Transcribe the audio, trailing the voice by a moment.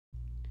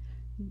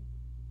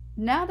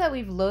Now that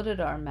we've loaded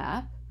our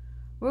map,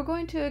 we're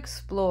going to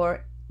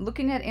explore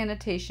looking at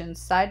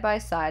annotations side by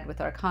side with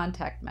our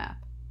contact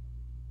map.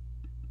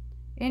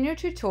 In your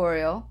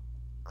tutorial,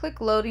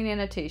 click Loading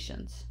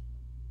Annotations.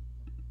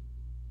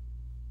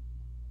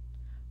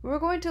 We're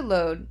going to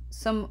load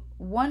some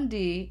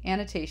 1D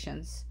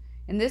annotations,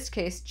 in this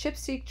case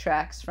ChipSeek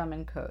tracks from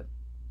Encode.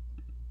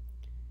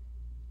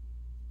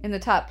 In the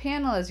top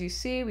panel, as you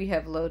see, we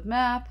have Load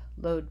Map,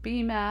 Load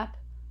BMap,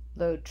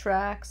 Load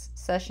Tracks,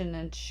 Session,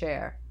 and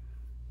Share.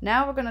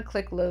 Now we're going to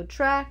click Load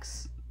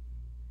Tracks,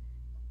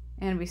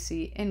 and we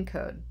see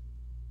Encode.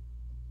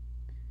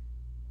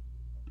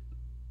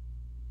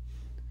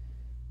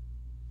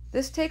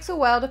 This takes a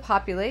while to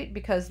populate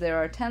because there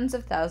are tens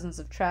of thousands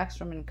of tracks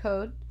from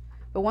Encode,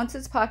 but once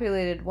it's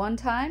populated one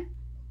time,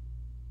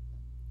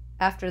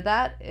 after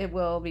that it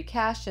will be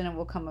cached and it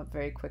will come up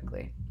very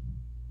quickly.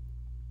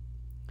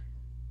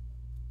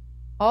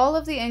 All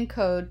of the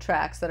Encode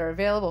tracks that are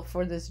available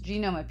for this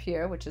genome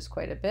appear, which is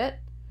quite a bit.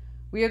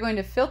 We are going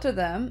to filter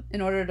them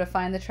in order to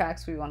find the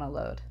tracks we want to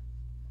load.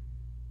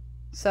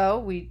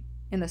 So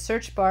in the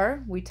search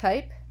bar, we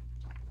type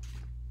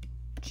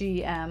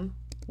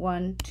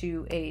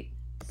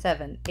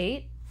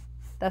GM12878.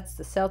 That's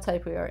the cell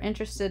type we are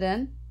interested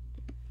in.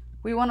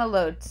 We want to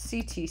load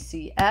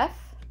CTCF.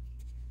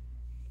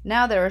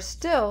 Now there are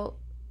still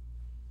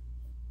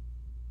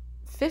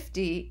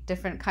 50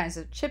 different kinds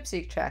of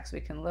ChipSeek tracks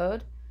we can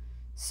load.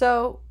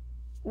 So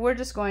we're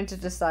just going to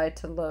decide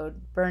to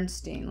load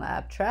Bernstein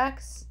lab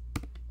tracks.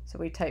 So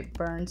we type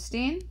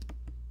Bernstein,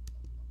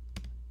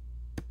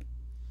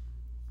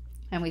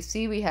 and we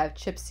see we have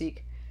ChipSeek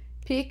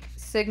peak,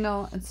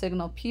 signal, and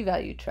signal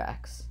p-value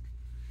tracks.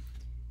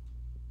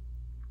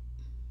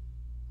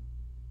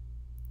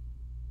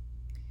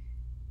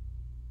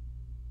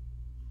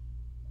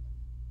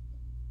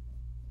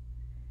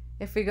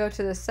 If we go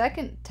to the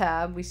second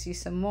tab, we see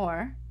some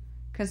more.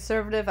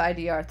 Conservative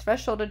IDR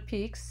thresholded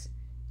peaks,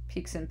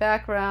 peaks in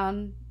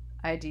background,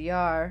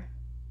 IDR.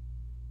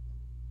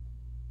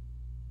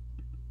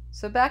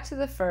 So back to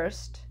the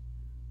first,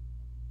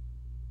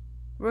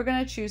 we're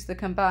going to choose the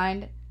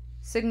combined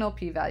signal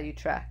p-value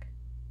track.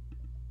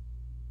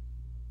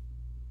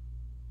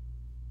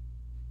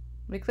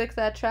 We click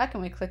that track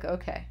and we click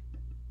OK.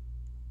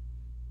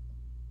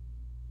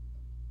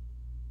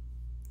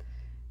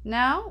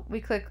 Now we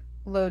click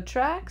Load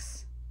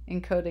Tracks,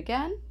 Encode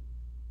again.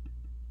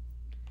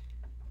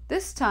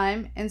 This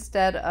time,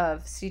 instead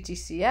of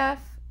CTCF,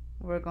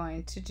 we're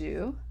going to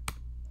do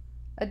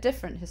a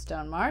different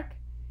histone mark,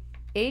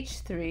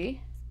 H3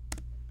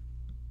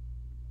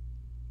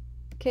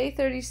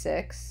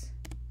 K36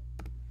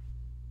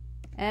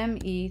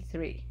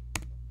 ME3.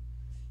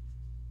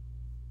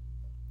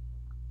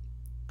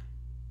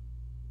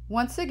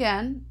 Once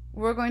again,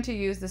 we're going to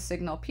use the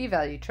signal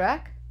p-value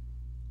track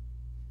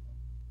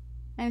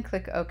and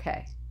click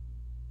OK.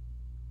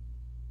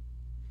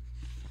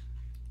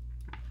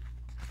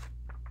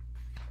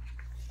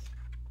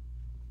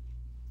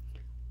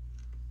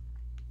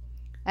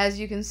 As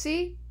you can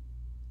see,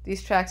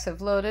 these tracks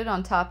have loaded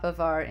on top of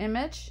our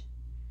image,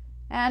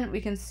 and we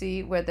can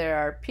see where there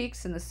are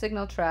peaks in the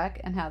signal track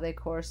and how they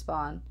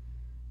correspond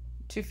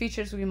to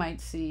features we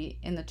might see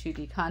in the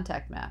 2D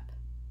contact map.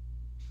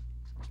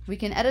 We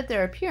can edit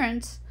their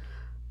appearance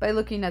by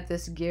looking at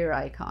this gear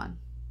icon.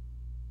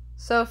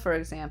 So, for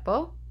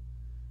example,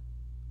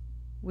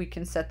 we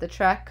can set the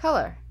track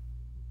color.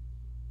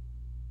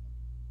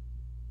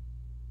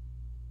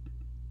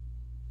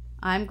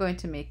 I'm going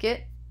to make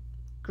it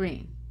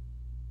green.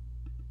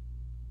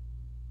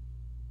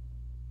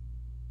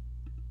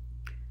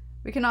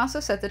 We can also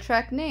set the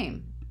track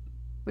name.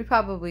 We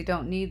probably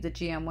don't need the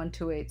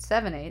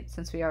GM12878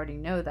 since we already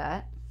know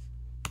that.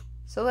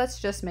 So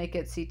let's just make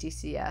it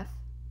CTCF.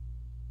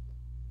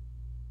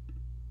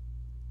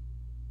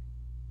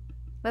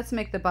 Let's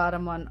make the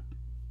bottom one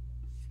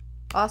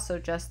also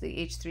just the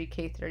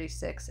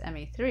H3K36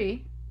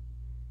 ME3.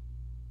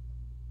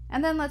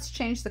 And then let's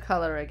change the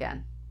color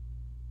again.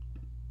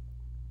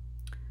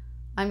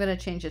 I'm going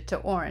to change it to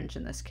orange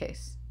in this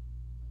case.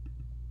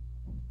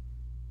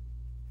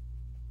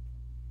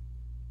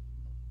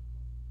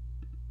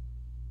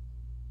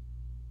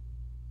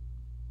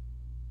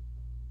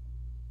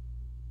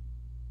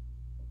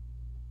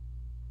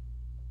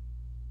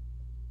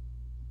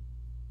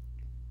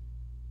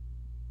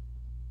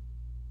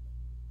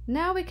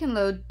 Now we can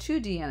load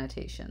 2D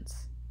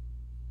annotations.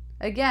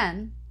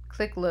 Again,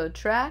 click Load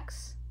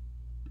Tracks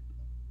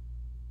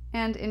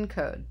and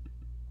Encode.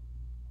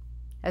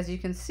 As you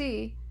can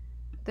see,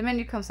 the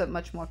menu comes up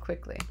much more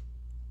quickly.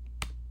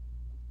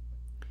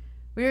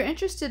 We are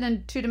interested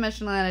in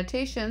two-dimensional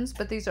annotations,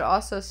 but these are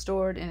also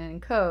stored in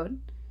Encode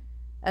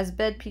as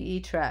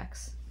BedPE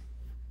tracks.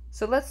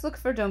 So let's look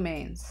for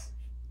domains.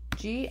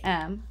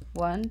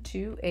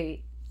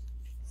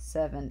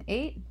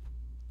 GM12878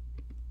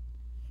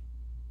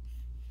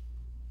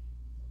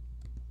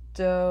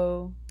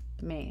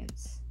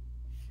 domains.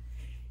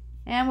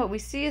 And what we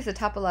see is the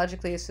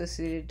topologically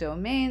associated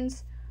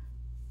domains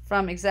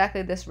from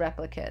exactly this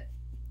replicate,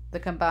 the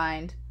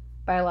combined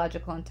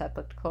biological and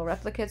technical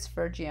replicates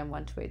for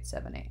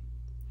GM12878.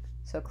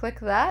 So click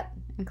that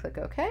and click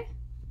OK.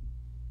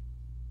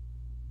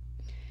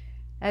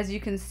 As you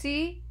can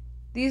see,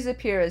 these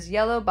appear as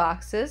yellow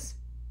boxes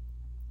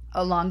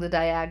along the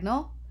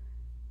diagonal.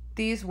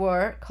 These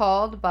were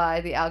called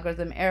by the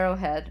algorithm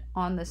Arrowhead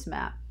on this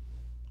map.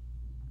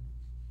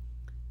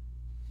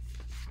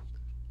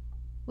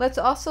 Let's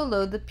also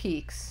load the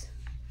peaks.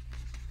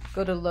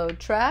 Go to Load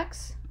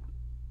Tracks,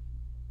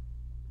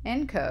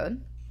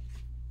 Encode,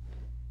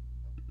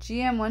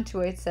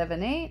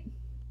 GM12878,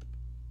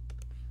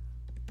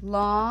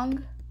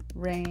 Long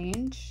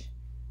Range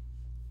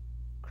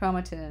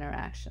Chromatin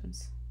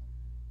Interactions.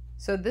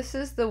 So this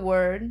is the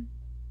word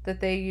that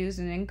they use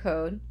in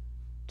encode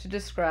to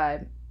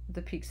describe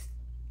the peaks.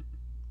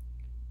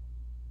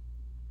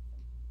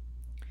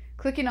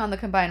 Clicking on the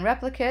combined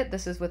replicate,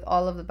 this is with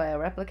all of the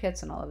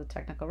bioreplicates and all of the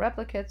technical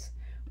replicates,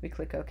 we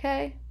click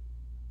OK,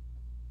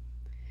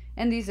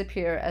 and these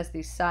appear as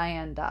these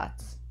cyan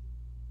dots.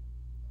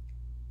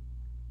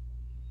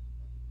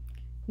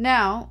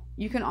 Now,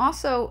 you can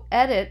also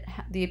edit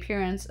the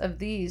appearance of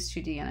these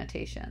 2D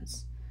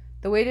annotations.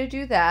 The way to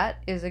do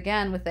that is,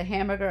 again, with the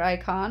hamburger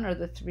icon or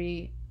the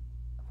 3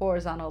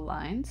 horizontal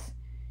lines.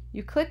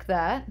 You click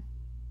that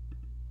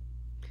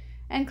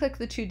and click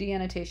the 2D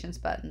annotations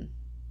button.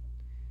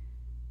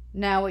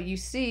 Now what you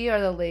see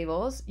are the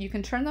labels. You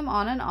can turn them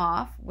on and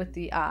off with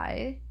the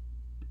eye.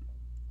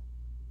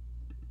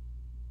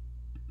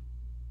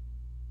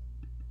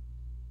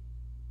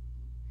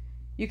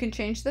 You can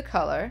change the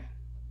color.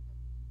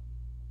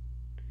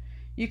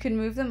 You can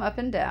move them up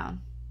and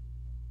down.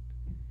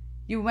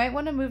 You might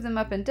want to move them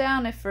up and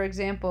down if, for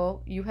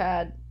example, you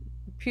had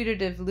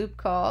putative loop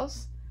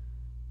calls,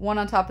 one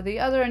on top of the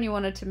other, and you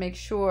wanted to make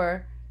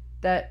sure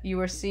that you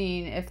were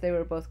seeing if they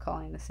were both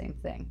calling the same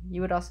thing.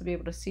 You would also be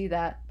able to see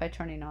that by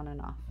turning on and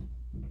off.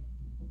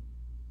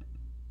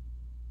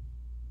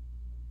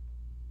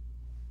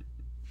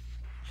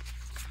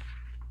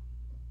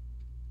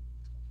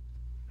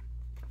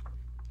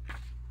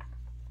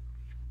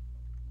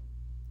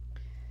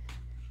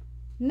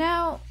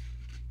 Now,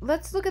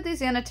 let's look at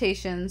these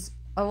annotations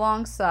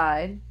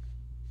alongside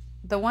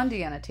the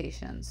 1D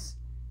annotations.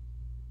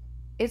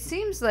 It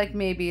seems like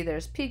maybe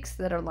there's peaks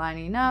that are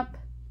lining up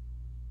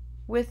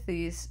with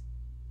these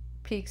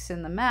peaks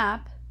in the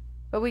map,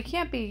 but we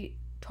can't be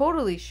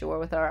totally sure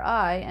with our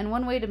eye, and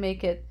one way to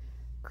make it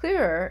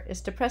clearer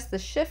is to press the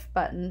Shift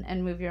button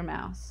and move your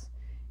mouse.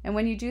 And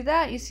when you do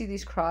that, you see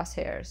these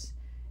crosshairs.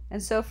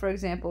 And so, for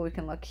example, we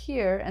can look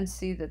here and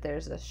see that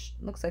there's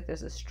looks like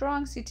there's a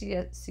strong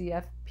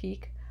CTCF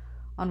peak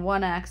on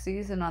one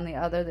axis, and on the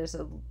other there's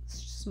a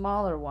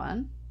smaller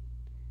one.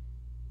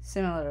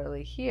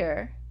 Similarly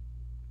here,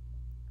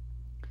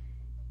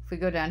 if we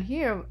go down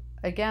here,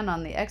 again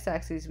on the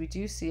x-axis, we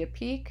do see a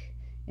peak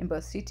in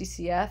both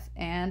CTCF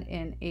and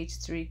in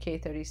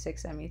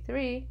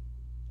H3K36ME3,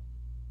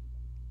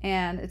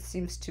 and it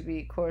seems to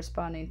be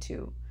corresponding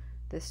to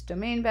this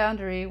domain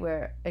boundary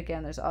where,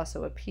 again, there's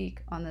also a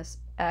peak on this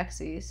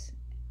axis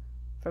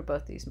for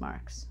both these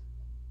marks.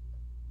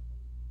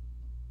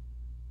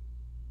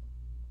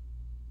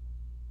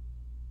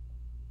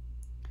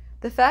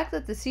 The fact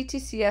that the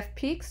CTCF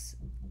peaks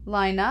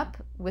line up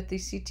with the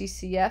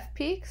CTCF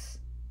peaks,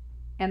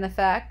 and the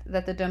fact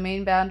that the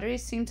domain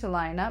boundaries seem to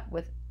line up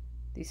with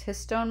these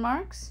histone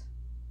marks,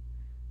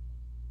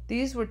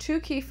 these were two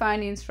key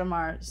findings from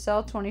our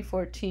Cell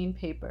 2014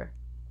 paper.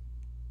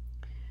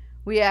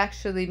 We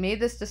actually made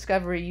this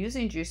discovery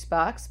using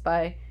Juicebox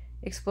by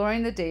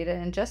exploring the data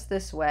in just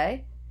this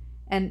way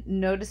and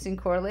noticing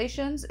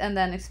correlations, and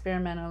then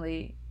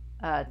experimentally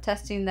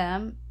testing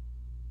them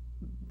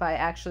by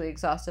actually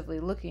exhaustively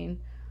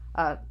looking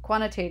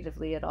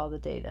quantitatively at all the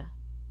data.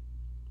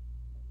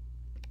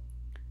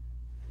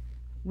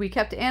 We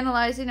kept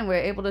analyzing, and we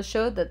were able to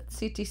show that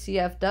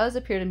CTCF does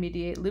appear to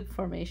mediate loop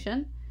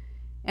formation,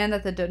 and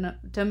that the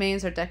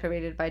domains are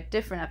decorated by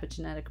different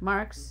epigenetic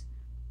marks.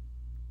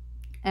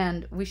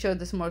 And we showed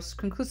this most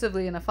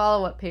conclusively in a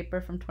follow-up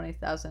paper from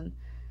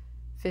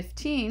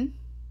 2015.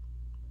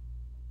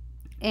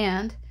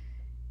 And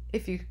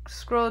if you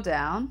scroll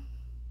down,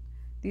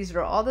 these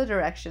are all the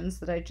directions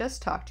that I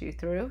just talked you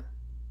through.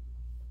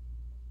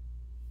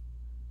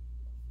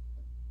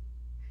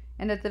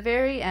 And at the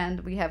very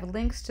end, we have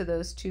links to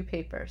those two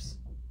papers.